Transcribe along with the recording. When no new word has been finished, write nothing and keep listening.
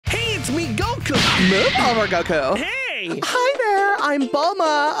me, Goku. Move over, Goku. Hey! Hi there, I'm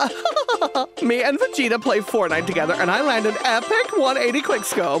Bulma. Me and Vegeta play Fortnite together, and I land an epic 180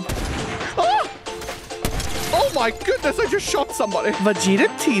 quickscope. Oh! Oh my goodness, I just shot somebody.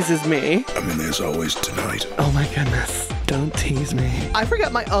 Vegeta teases me. I mean, there's always tonight. Oh my goodness, don't tease me. I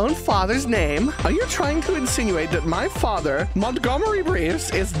forget my own father's name. Are you trying to insinuate that my father, Montgomery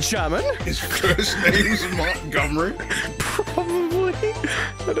Briefs, is German? His first name's Montgomery. Probably.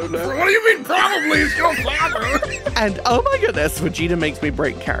 I don't know. What do you mean, probably? It's your father. And oh my goodness, Vegeta makes me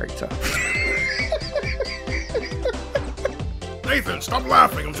break character. Nathan, stop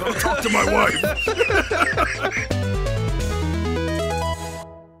laughing. I'm trying to talk to my wife.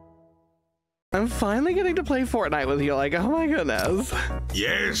 I'm finally getting to play Fortnite with you. Like, oh my goodness.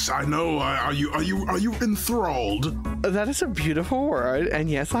 Yes, I know. Are you enthralled? That is a beautiful word, and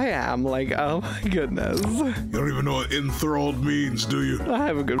yes, I am. Like, oh my goodness. You don't even know what enthralled means, do you? I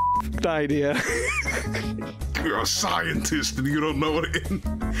have a good idea. You're a scientist and you don't know what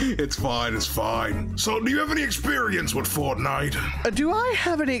it's fine, it's fine. So, do you have any experience with Fortnite? Do I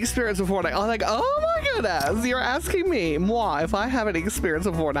have any experience with Fortnite? I'm like, oh my goodness, you're asking me, moi, if I have any experience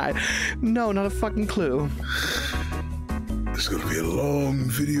with Fortnite. No, not a fucking clue. It's gonna be a long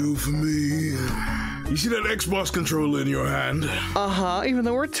video for me. You see that Xbox controller in your hand? Uh-huh, even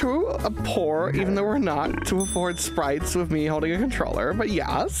though we're too poor, even though we're not, to afford sprites with me holding a controller, but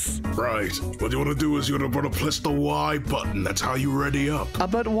yes. Right. What you want to do is you want to press the Y button. That's how you ready up.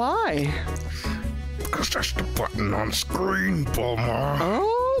 But why? Because that's the button on screen, Bulma.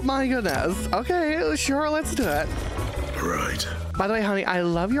 Oh my goodness. Okay, sure, let's do it. Right. By the way, honey, I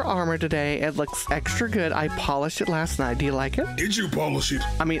love your armor today. It looks extra good. I polished it last night. Do you like it? Did you polish it?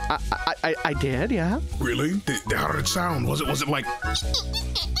 I mean, I did, yeah. Really? How did it sound? Was it like...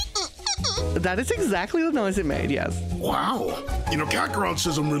 That is exactly the noise it made, yes. Wow. You know, Kakarot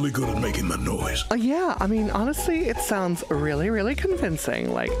says I'm really good at making that noise. Yeah, I mean, honestly, it sounds really, really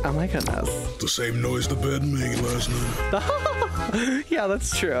convincing. Like, oh my goodness. The same noise the bed made last night. Yeah,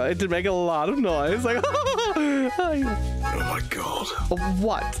 that's true. It did make a lot of noise. Like, oh my god.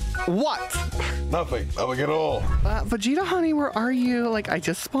 What? What? Nothing. Nothing at all. Vegeta, honey, where are you? Like, I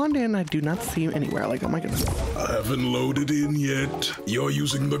just spawned in. I do not see you anywhere. Like, oh my goodness. I haven't loaded in yet. You're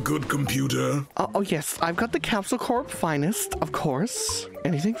using the good computer. Oh, yes. I've got the Capsule Corp finest, of course.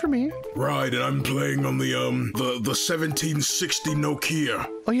 Anything for me? Right, and I'm playing on the 1760 Nokia.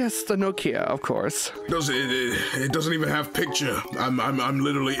 Oh, yes, the Nokia, of course. It doesn't even have picture. I'm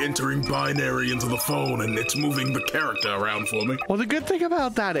literally entering binary into the phone, and it's moving the character around for me. Well, the good thing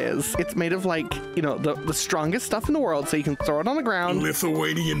about that is it's made of, like, you know, the strongest stuff in the world, so you can throw it on the ground.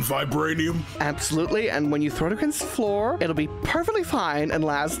 Lithuanian vibranium? Absolutely, and when you throw it against the floor, it'll be perfectly fine and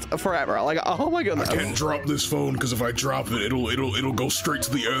last forever. Like, oh my goodness. I can't drop this phone, because if I drop it, it'll go straight to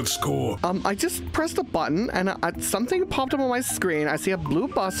the Earth's core. I just pressed a button, and something popped up on my screen. I see a blue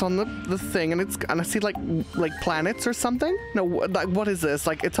bus on the thing, and I see like planets or something. No, like, what is this?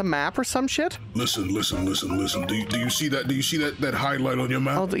 Like, it's a map or some shit? Listen. Do you see that? Do you see that highlight on your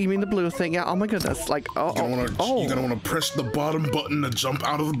map? Oh, you mean the blue thing? Yeah. Oh my goodness. Like, you're gonna wanna press the bottom button to jump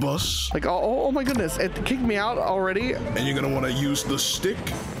out of the bus. Like, oh my goodness, it kicked me out already. And you're gonna wanna use the stick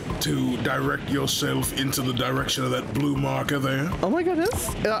to direct yourself into the direction of that blue marker there. Oh my goodness.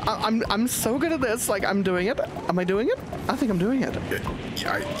 I'm so good at this. Like, I'm doing it. Am I doing it? I think I'm doing it.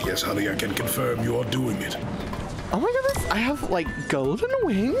 Yes, honey, I can confirm you are doing it. Oh my goodness, I have like golden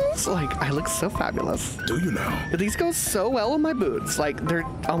wings. Like, I look so fabulous. Do you now? These go so well with my boots. Like, they're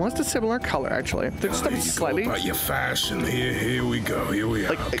almost a similar color, actually. They're just slightly. About your fashion. Here we go. Here we are.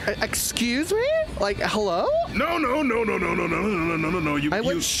 Like, excuse me? Like, hello? No. I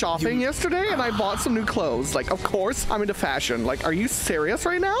went shopping yesterday and I bought some new clothes. Like, of course I'm into fashion. Like, are you serious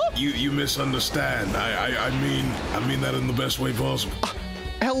right now? You misunderstand. I mean that in the best way possible.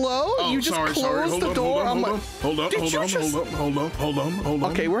 Hello? Oh, you just closed the door. Hold on.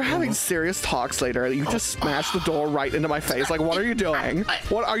 Okay, we're having serious talks later. You just smashed the door right into my face. Like, what are you doing?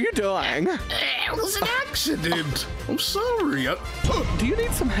 What are you doing? It was an accident. I'm sorry. Do you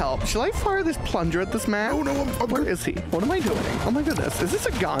need some help? Shall I fire this plunger at this man? No, I'm Where is he? What am I doing? Oh my goodness. Is this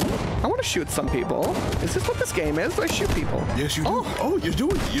a gun? I want to shoot some people. Is this what this game is? Do I shoot people? Yes, you do. Oh, you're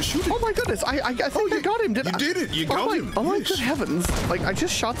doing it. You're shooting. Oh my goodness. I think I got him. You did it. You got him. Oh my good heavens. Like, I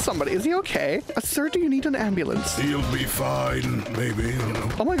just shot somebody. Is he okay? Sir, do you need an ambulance? He'll be fine, maybe. I don't know.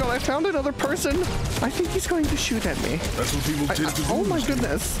 Oh my god, I found another person. I think he's going to shoot at me. That's what people tend to do. Oh my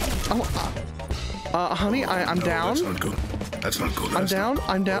goodness. Honey, I'm down. That's not good. That's not good. I'm down.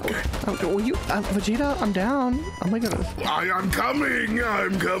 I'm down. Okay. Will you, Vegeta? I'm down. Oh my goodness. I'm coming.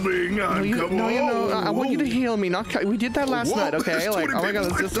 I'm coming. I'm coming. No, I want you to heal me. Not. We did that last night. Okay. Like, oh my god,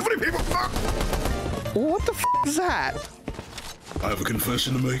 it's just. Too many people. What the f is that? I have a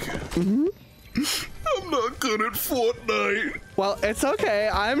confession to make. I'm not good at Fortnite. Well, it's okay.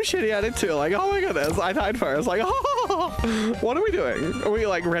 I'm shitty at it too. Like, oh my goodness, I died first. Like, oh, what are we doing? Are we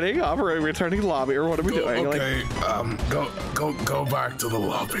like ready up, or are we returning to the lobby, or what are we doing? Okay, like, go back to the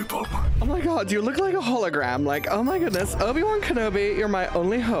lobby, Bulma. Oh my god, you look like a hologram. Like, oh my goodness, Obi-Wan Kenobi, you're my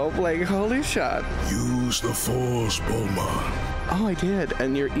only hope. Like, holy shit. Use the Force, Bulma. Oh, I did,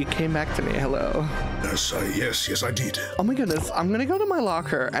 and you came back to me. Hello. Yes, I did. Oh my goodness, I'm gonna go to my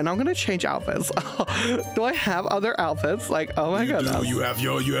locker and I'm gonna change outfits. Do I have other outfits? Like, oh my goodness. You have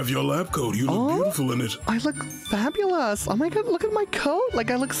your lab coat. You look beautiful in it. I look fabulous. Oh my god, look at my coat.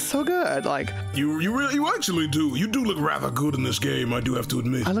 Like, I look so good. Like, you actually do. You do look rather good in this game. I do have to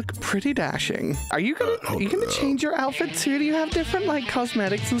admit. I look pretty dashing. Are you gonna change your outfit too? Do you have different like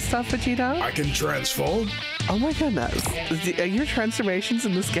cosmetics and stuff, Vegeta? I can transform. Oh my goodness. Are your transformations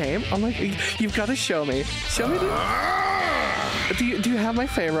in this game? Oh my, you've got to show me. Show me. Do you have my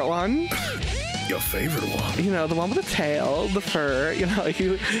favorite one? Your favorite one? You know, the one with the tail, the fur. You know,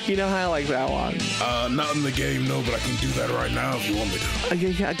 you know how I like that one. Not in the game, no, but I can do that right now if you want me to.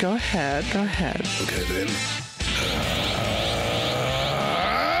 Yeah, go ahead. Go ahead. Okay, then.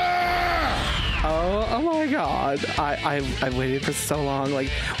 Oh my god. I waited for so long. Like,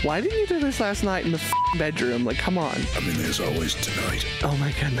 why didn't you do this last night in the bedroom? Like, come on. I mean, there's always tonight. Oh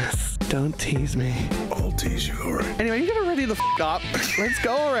my goodness. Don't tease me. I'll tease you, alright. Anyway, you gotta ready the up. Let's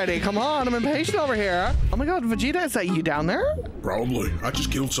go already. Come on, I'm impatient over here. Oh my god, Vegeta, is that you down there? Probably. I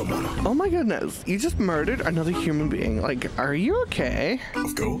just killed someone. Oh my goodness. You just murdered another human being. Like, are you okay?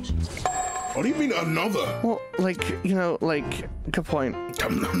 Of course. What do you mean another? Well, like, you know, like, good point.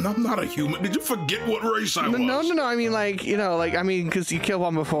 I'm not a human. Did you forget what race I was? No. I mean, like, you know, like, I mean, because you killed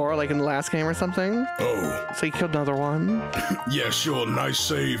one before, like in the last game or something. Oh. So you killed another one? Yeah, sure. Nice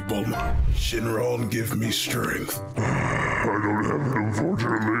save, Bulma. Shinron, give me strength. I don't have it,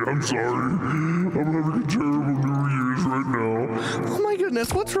 unfortunately. I'm sorry. I'm having a terrible New Year's right now. Oh my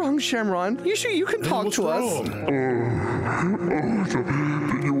goodness, what's wrong, Shenron? You can talk to us.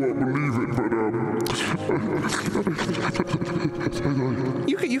 You won't believe it, but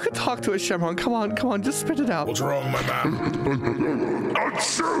You could talk to us, Shenron. Come on, just spit it out. What's wrong, my man? I'm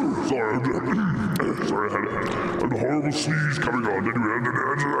so sorry. Sorry, I had a horrible sneeze coming on. Anyway,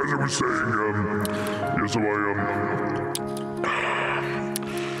 as I was saying, yeah, so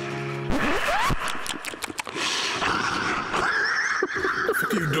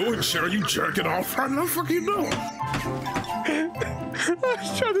What are you doing, Cher? Are you jerking off right now? What the fuck are you doing? I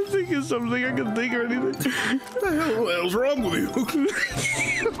was trying to think of something I could think or anything. What the hell's wrong with you?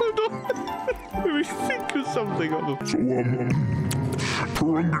 Let me think of something.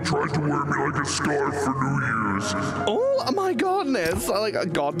 Perungi tried to wear me like a scarf for New Year's. Oh my godness. Like a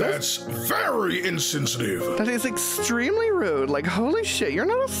godness? That's very insensitive. That is extremely rude. Like, holy shit, you're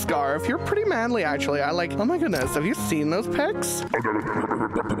not a scarf. You're pretty manly, actually. I like, oh my goodness. Have you seen those pics? I don't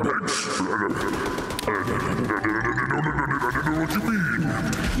know what you mean.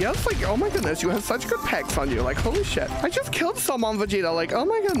 Yeah, it's like, oh my goodness, you have such good pecs on you. Like, holy shit. I just killed someone, Vegeta. Like, oh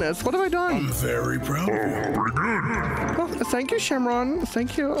my goodness, what have I done? I'm very proud of you. Pretty good. Oh, thank you, Shenron.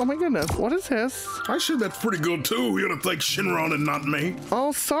 Thank you. Oh my goodness, what is this? I said that's pretty good too. You gotta thank Shinron and not me.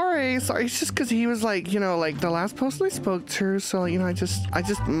 Oh, sorry. It's just because he was like, you know, like the last person I spoke to. So, you know, I just,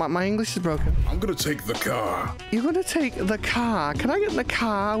 my English is broken. I'm gonna take the car. You're gonna take the car. Can I get in the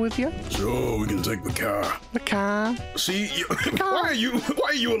car with you? Sure, we can take the car. The car. See, why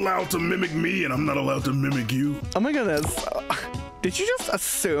are you allowed to mimic me and I'm not allowed to mimic you? Oh my goodness. Did you just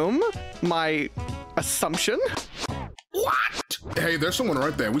assume my assumption? What? Hey, there's someone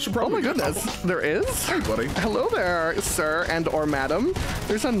right there. We should probably. Oh my goodness, there is? Hey, buddy. Hello there, sir and or madam.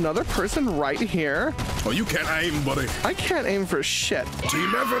 There's another person right here. Oh, you can't aim, buddy. I can't aim for shit.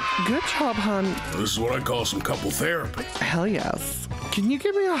 Team effort. Good job, hon. This is what I call some couple therapy. Hell yes. Can you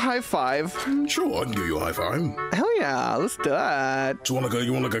give me a high five? Sure, I can give you a high five. Hell yeah, let's do it. Do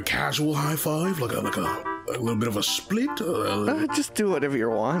you want like a casual high five? Like a little bit of a split? Just do whatever you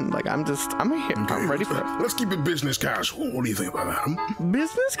want. Like, I'm here. Okay, I'm ready for it. Let's keep it business casual. What do you think about that?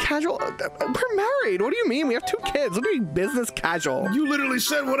 Business casual? We're married. What do you mean? We have 2 kids. What do you mean business casual? You literally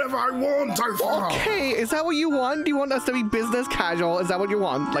said whatever I want. Okay, is that what you want? Do you want us to be business casual? Is that what you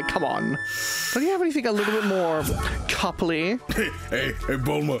want? Like, come on. Don't you have anything a little bit more coupley? Hey,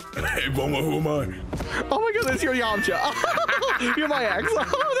 Bulma. Hey, Bulma, who am I? Oh my goodness, you're Yamcha. You're my ex.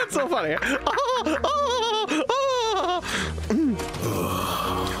 Oh, that's so funny.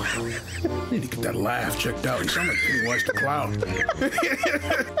 Need to get that laugh checked out. You sound like Pennywise the Clown.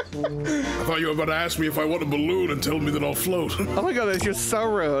 I thought you were about to ask me if I want a balloon and tell me that I'll float. Oh my goodness, you're so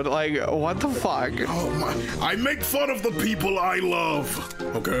rude. Like, what the fuck? Oh my! I make fun of the people I love.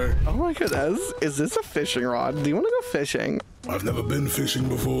 Okay. Oh my goodness, is this a fishing rod? Do you want to go fishing? I've never been fishing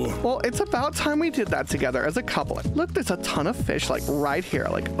before. Well, it's about time we did that together as a couple. Look, there's a ton of fish, like, right here.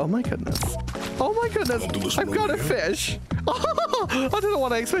 Like, oh my goodness. Oh my goodness, I've got a fish. Oh, I don't know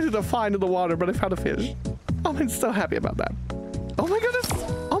what I expected to find in the water, but I found a fish. Oh, I'm so happy about that. Oh my goodness.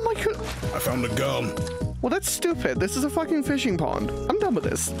 Oh my goodness. I found a gun. Well, that's stupid. This is a fucking fishing pond. I'm done with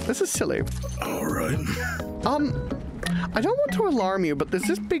this. This is silly. All right. I don't want to alarm you, but there's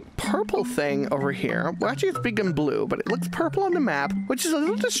this big purple thing over here. Well, actually, it's big and blue, but it looks purple on the map, which is a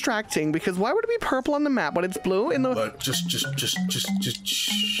little distracting because why would it be purple on the map when it's blue in the... But just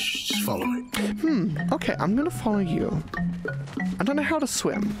follow me. Okay, I'm gonna follow you. I don't know how to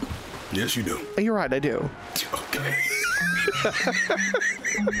swim. Yes, you do. You're right, I do. Okay.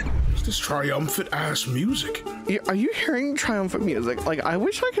 What's this triumphant-ass music? Are you hearing triumphant music? Like, I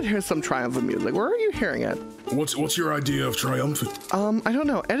wish I could hear some triumphant music. Where are you hearing it? What's your idea of triumphant? I don't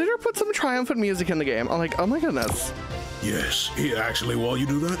know. Editor put some triumphant music in the game. I'm like, oh my goodness. Yes, here, actually, while you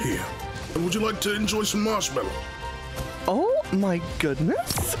do that, here. Would you like to enjoy some marshmallow? Oh my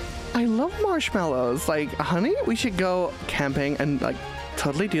goodness. I love marshmallows. Like, honey, we should go camping and, like,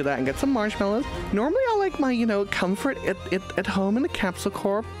 totally do that and get some marshmallows. Normally, I like my, comfort at home in the capsule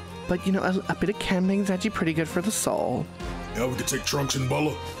corp. But, a bit of camping is actually pretty good for the soul. Yeah, we could take Trunks and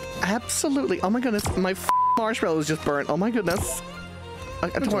Bulma. Absolutely. Oh my goodness, my marshmallow is just burnt. Oh my goodness.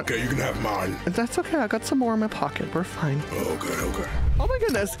 It's okay, you can have mine. That's okay, I got some more in my pocket. We're fine. Okay. Oh my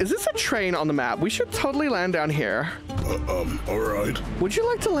goodness, is this a train on the map? We should totally land down here. All right. Would you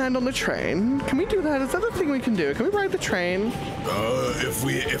like to land on the train? Can we do that? Is that a thing we can do? Can we ride the train?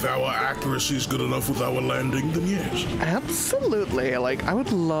 If our accuracy is good enough with our landing, then yes. Absolutely. Like, I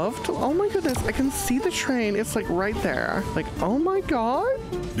would love to. Oh my goodness, I can see the train. It's like right there. Like, oh my god.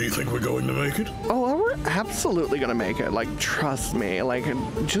 Do you think we're going to make it? Oh, we're absolutely gonna make it. Like, trust me. Like,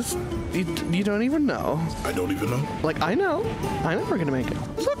 just, you don't even know. I don't even know. Like, I know we're gonna make it.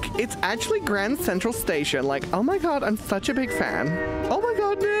 Look, it's actually Grand Central Station. Like, oh my god, I'm such a big fan. Oh my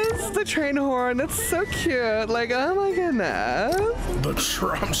goodness, the train horn. It's so cute. Like, oh my goodness. The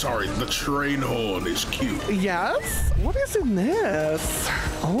train horn is cute. Yes? What is in this?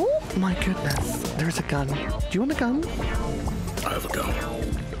 Oh my goodness. There's a gun. Do you want a gun? I have a gun.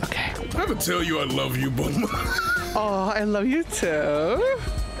 Okay. I ever tell you I love you, Bulma? Oh, I love you too.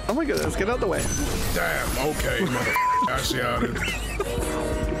 Oh my goodness, get out of the way. Damn, okay, mother. I see how it is.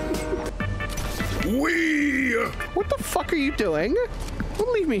 Wee! What the fuck are you doing?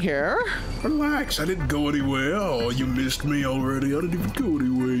 Don't leave me here. Relax, I didn't go anywhere. Oh, you missed me already. I didn't even go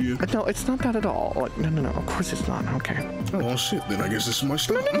anywhere yet. No, it's not that at all. Like, no, of course it's not. Okay. Oh, shit, then I guess this is my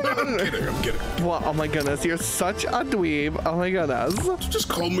stuff. No. I'm kidding. Well, oh my goodness, you're such a dweeb. Oh my goodness. Just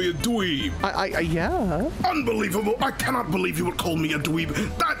call me a dweeb. Yeah. Unbelievable. I cannot believe you would call me a dweeb.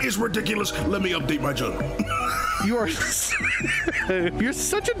 That is ridiculous. Let me update my journal. You're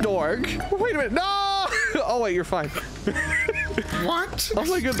such a dork. Wait a minute. No! Oh, wait, you're fine. What? Oh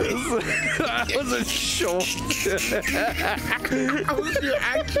my goodness. That was a short. That was your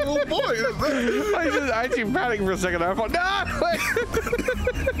actual voice. I was actually panicking for a second. I thought, no! Wait.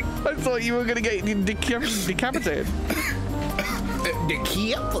 I thought you were going to get decapitated.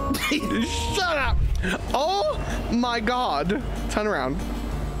 Decapitated? Shut up! Oh my god. Turn around.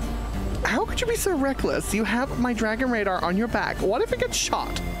 How could you be so reckless? You have my dragon radar on your back. What if it gets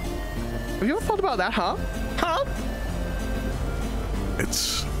shot? Have you ever thought about that, huh? Huh?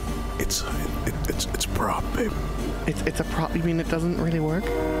 It's a prop, babe. It's a prop? You mean it doesn't really work?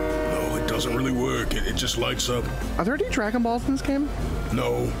 No, it doesn't really work. It just lights up. Are there any Dragon Balls in this game?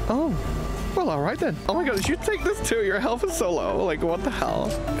 No. Oh. Well, all right then. Oh my gosh, you take this too. Your health is so low. Like, what the hell?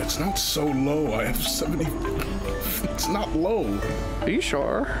 It's not so low. I have 70. It's not low. Are you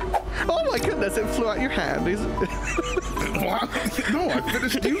sure? Oh my goodness, it flew out your hand. What? No, I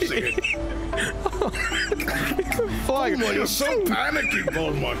finished using it. Bulma, you're so panicky,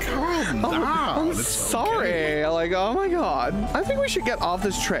 Bulma. Calm down. I'm sorry. Okay. Like, oh my god. I think we should get off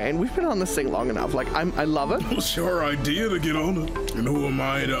this train. We've been on this thing long enough. Like, I love it. It's your idea to get on it. And who am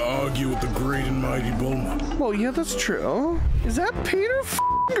I to argue with the great and mighty Bulma? Well, yeah, that's true. Is that Peter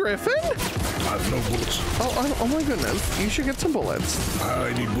Griffin? I have no bullets. Oh my goodness. You should get some bullets.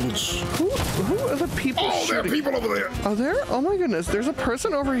 I need bullets. Who are the people Oh, there are shooting? people over there. Are there? Oh my goodness. There's a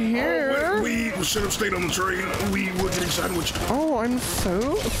person over here. Oh, we should have stayed on the train. We were getting sandwiched. Oh, I'm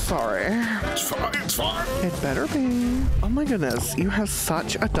so sorry. It's fine. It's fine. It better be. Oh my goodness. You have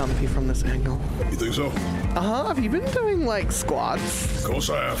such a dumpy from this angle. You think so? Have you been doing like squats? Of course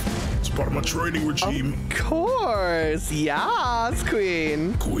I have. It's part of my training regime. Of course. Yes,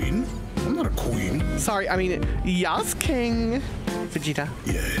 queen. Queen? I'm not a queen. Sorry, I mean, yes, king. Vegeta.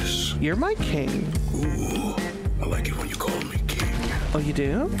 Yes. You're my king. Ooh, I like it when you call me king. Oh, you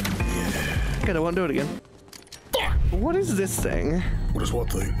do? Yeah. Good, I won't do it again. What is this thing? What is what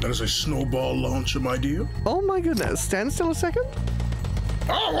thing? That is a snowball launcher, my dear. Oh my goodness. Stand still a second.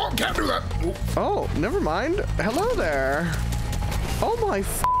 Oh, can't do that. Ooh. Oh, never mind. Hello there. Oh my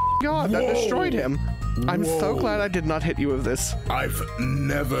God, that Whoa. destroyed him. I'm so Whoa. glad I did not hit you with this. I've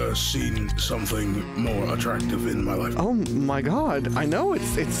never seen something more attractive in my life. Oh my God, I know,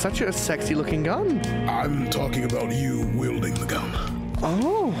 it's such a sexy looking gun. I'm talking about you wielding the gun.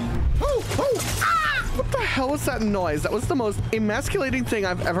 Oh. Ah! What the hell was that noise? That was the most emasculating thing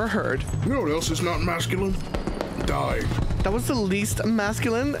I've ever heard. You know what else is not masculine? Dying. That was the least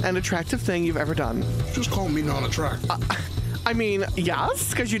masculine and attractive thing you've ever done. Just call me non-attractive. I mean,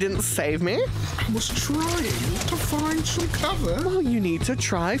 yes, because you didn't save me. I was trying to find some cover. Well, you need to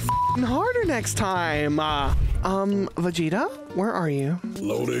try harder next time. Vegeta, where are you?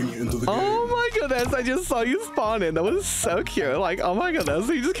 Loading into the game. Oh my goodness, I just saw you spawn in. That was so cute. Like, oh my goodness,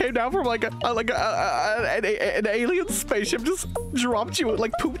 he just came down from like an alien spaceship, just dropped you,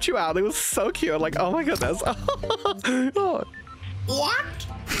 like pooped you out. It was so cute. Like, oh my goodness. Oh. What?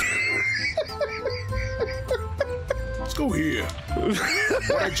 Let's go here.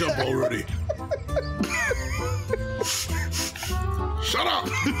 Why jump already? Shut up!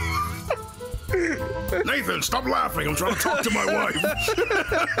 Nathan, stop laughing. I'm trying to talk to my wife.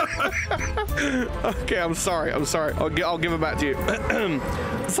 Okay, I'm sorry. I'll give it back to you.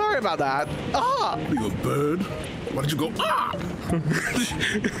 Sorry about that. Ah! Are you a bird? Why did you go, ah?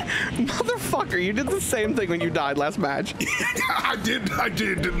 Motherfucker, you did the same thing when you died last match. I did,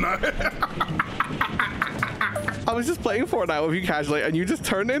 didn't I? I was just playing Fortnite with you casually, and you just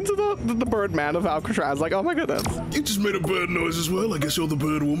turned into the bird man of Alcatraz. Like, oh my goodness. You just made a bird noise as well. I guess you're the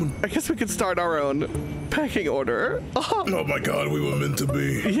bird woman. I guess we could start our own pecking order. Oh my God, we were meant to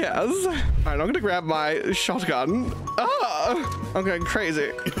be. Yes. All right, I'm gonna grab my shotgun. Ah! I'm going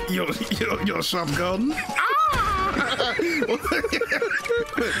crazy. Your shotgun? Ah!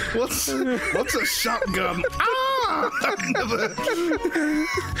 What's a shotgun? Ah!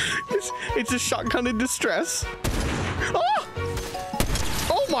 It's a shotgun in distress. Ah!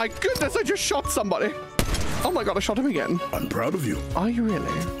 Oh my goodness, I just shot somebody. Oh my God, I shot him again. I'm proud of you. Are you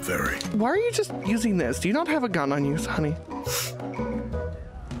really? Very. Why are you just using this? Do you not have a gun on you, honey?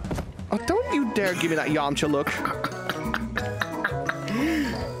 Oh, don't you dare give me that Yamcha look.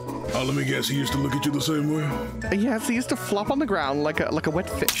 Oh, let me guess, he used to look at you the same way? Yes, he used to flop on the ground like a wet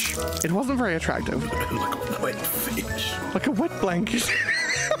fish. It wasn't very attractive. Like a wet fish. Like a wet blanket.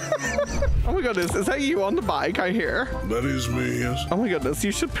 Oh my goodness, is that you on the bike, I hear? That is me, yes. Oh my goodness,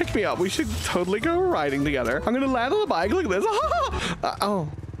 you should pick me up. We should totally go riding together. I'm gonna land on the bike, look at this. Oh.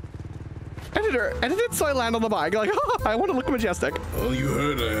 Editor, edit it so I land on the bike. Like, I want to look majestic. Well, you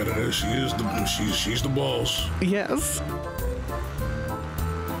heard her, editor. She's the boss. Yes.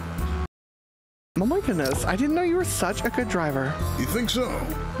 Oh my goodness, I didn't know you were such a good driver. You think so?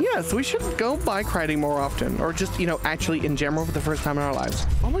 Yes, we should go bike riding more often, or just, you know, actually in general for the first time in our lives.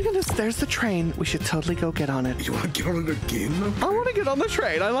 Oh my goodness, there's the train. We should totally go get on it. You want to get on it again? I want to get on the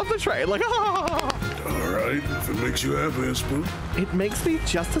train. I love the train. Like, All right, if it makes you happy, I suppose. It makes me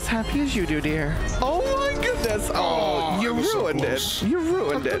just as happy as you do, dear. Oh my goodness. Oh, you ruined it. You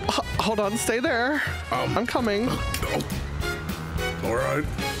ruined it. Hold on, stay there. I'm coming. All right.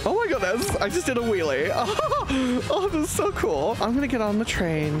 Oh my goodness, I just did a wheelie. Oh, this is so cool. I'm gonna get on the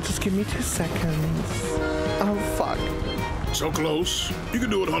train. Just give me 2 seconds. Oh, fuck. So close. You can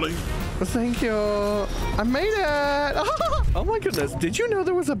do it, honey. Thank you. I made it. Oh my goodness, did you know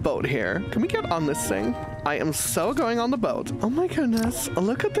there was a boat here? Can we get on this thing? I am so going on the boat. Oh my goodness,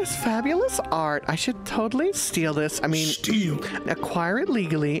 look at this fabulous art. I should totally steal this. I mean, steal. Acquire it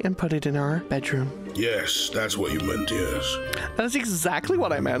legally and put it in our bedroom. Yes, that's what you meant, yes. That is exactly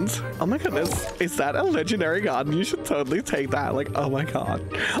what I meant. Oh my goodness, is that a legendary gun? You should totally take that. Like, oh my God.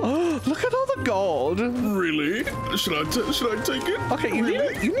 Oh, look at all the gold. Really? Should I take it? Okay,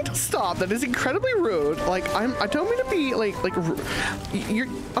 you need to stop. That is incredibly rude. Like, I don't mean to be like you're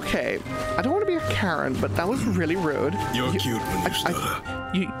okay. I don't want to be a Karen, but that was really rude. You're cute when you stutter.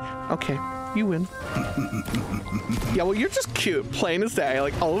 Okay, you win. Yeah, well, you're just cute, plain as day,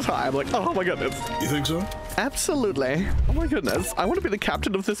 like all the time. Like, oh my goodness. You think so? Absolutely. Oh my goodness. I want to be the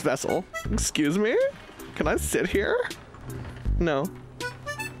captain of this vessel. Excuse me? Can I sit here? No.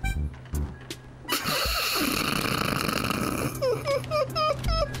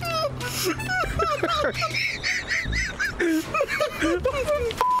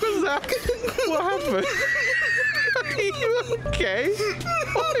 What happened? Are you okay?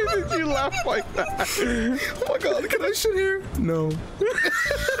 Why did you laugh like that? Oh my god, can I sit here? No. Is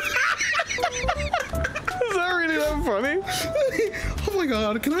that really that funny? Oh my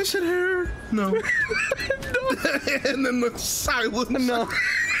god, can I sit here? No. No. And then the silence. No.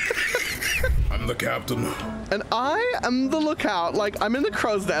 I'm the captain. And I am the lookout. Like, I'm in the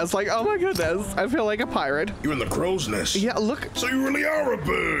crow's nest. Like, oh my goodness. I feel like a pirate. You're in the crow's nest? Yeah, look. So you really are a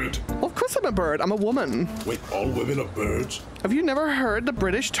bird? Well, of course I'm a bird. I'm a woman. Wait, all women are birds? Have you never heard the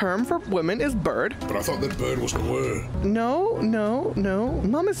British term for women is bird? But I thought that bird was the word. No.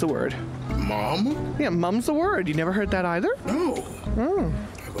 Mum is the word. Mom? Yeah, mum's the word. You never heard that either? No. Oh.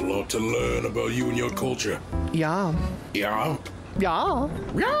 I have a lot to learn about you and your culture. Yeah. Yeah? Ja.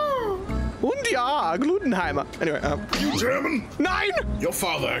 Yeah. Und ja, Glutenheimer. Anyway, You German? Nein! Your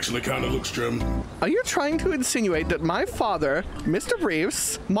father actually kind of looks German. Are you trying to insinuate that my father, Mr.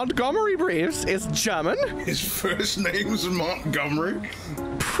 Briefs, Montgomery Briefs, is German? His first name's Montgomery?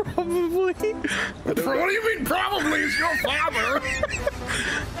 Probably. What do you mean probably? It's your father.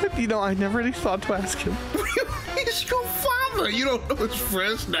 You know, I never really thought to ask him. He's your father. You don't know his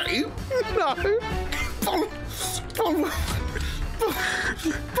first name? No.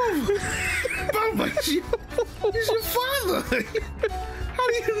 Bulma, he's your father. How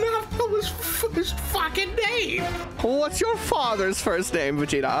do you not know his first fucking name? What's your father's first name,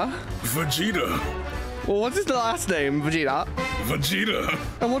 Vegeta? Vegeta. Well, what's his last name, Vegeta? Vegeta.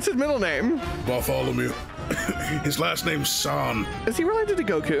 And what's his middle name? Bartholomew. His last name's San. Is he related to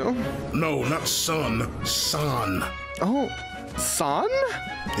Goku? No, not Son. San. Oh, San?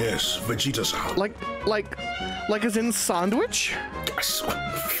 Yes, Vegeta-san. Like as in sandwich? I swear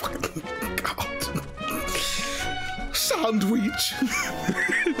to fucking God. Sandwich.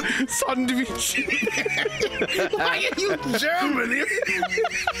 Sandwich. Why are you German?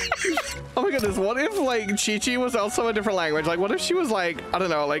 Oh my goodness, what if like Chi-Chi was also a different language? Like what if she was like, I don't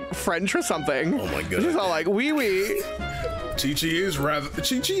know, like French or something? Oh my god. She's all like, wee wee. Chi-Chi is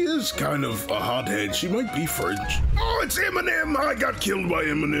kind of a hothead. She might be French. Oh, it's Eminem. I got killed by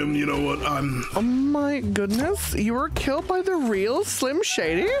Eminem. You know what? Oh my goodness, you were killed by the real Slim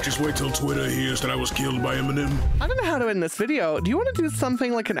Shady? Just wait till Twitter hears that I was killed by Eminem. I don't know how to end this video. Do you want to do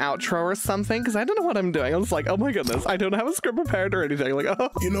something like an outro or something? Because I don't know what I'm doing. I was like, oh my goodness, I don't have a script prepared or anything. Like, oh.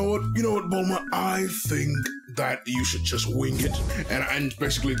 You know what, Bulma? I think that you should just wing it and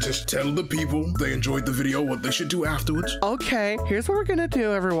basically just tell the people they enjoyed the video what they should do afterwards. Okay, here's what we're gonna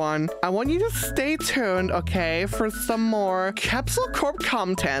do, everyone. I want you to stay tuned, okay, for some more Capsule Corp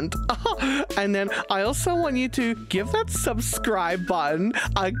content. And then I also want you to give that subscribe button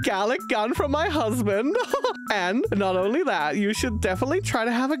a Gallic gun from my husband. And not only that, you should definitely try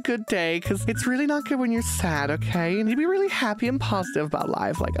to have a good day, because it's really not good when you're sad, okay? You need to be really happy and positive about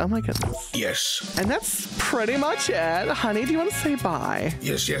life. Like, oh my goodness. Yes. And that's pretty much it. Honey, do you want to say bye?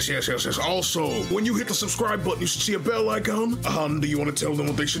 Yes. Also, when you hit the subscribe button, you should see a bell icon. Do you want to tell them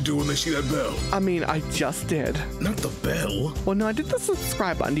what they should do when they see that bell? I mean, I just did. Not the bell. Well, no, I did the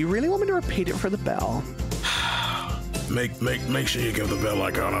subscribe button. Do you really want me to repeat it for the bell? Make sure you give the bell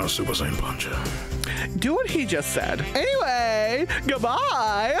icon a Super Saiyan punch. Do what he just said. Anyway,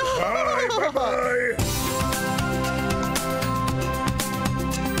 goodbye.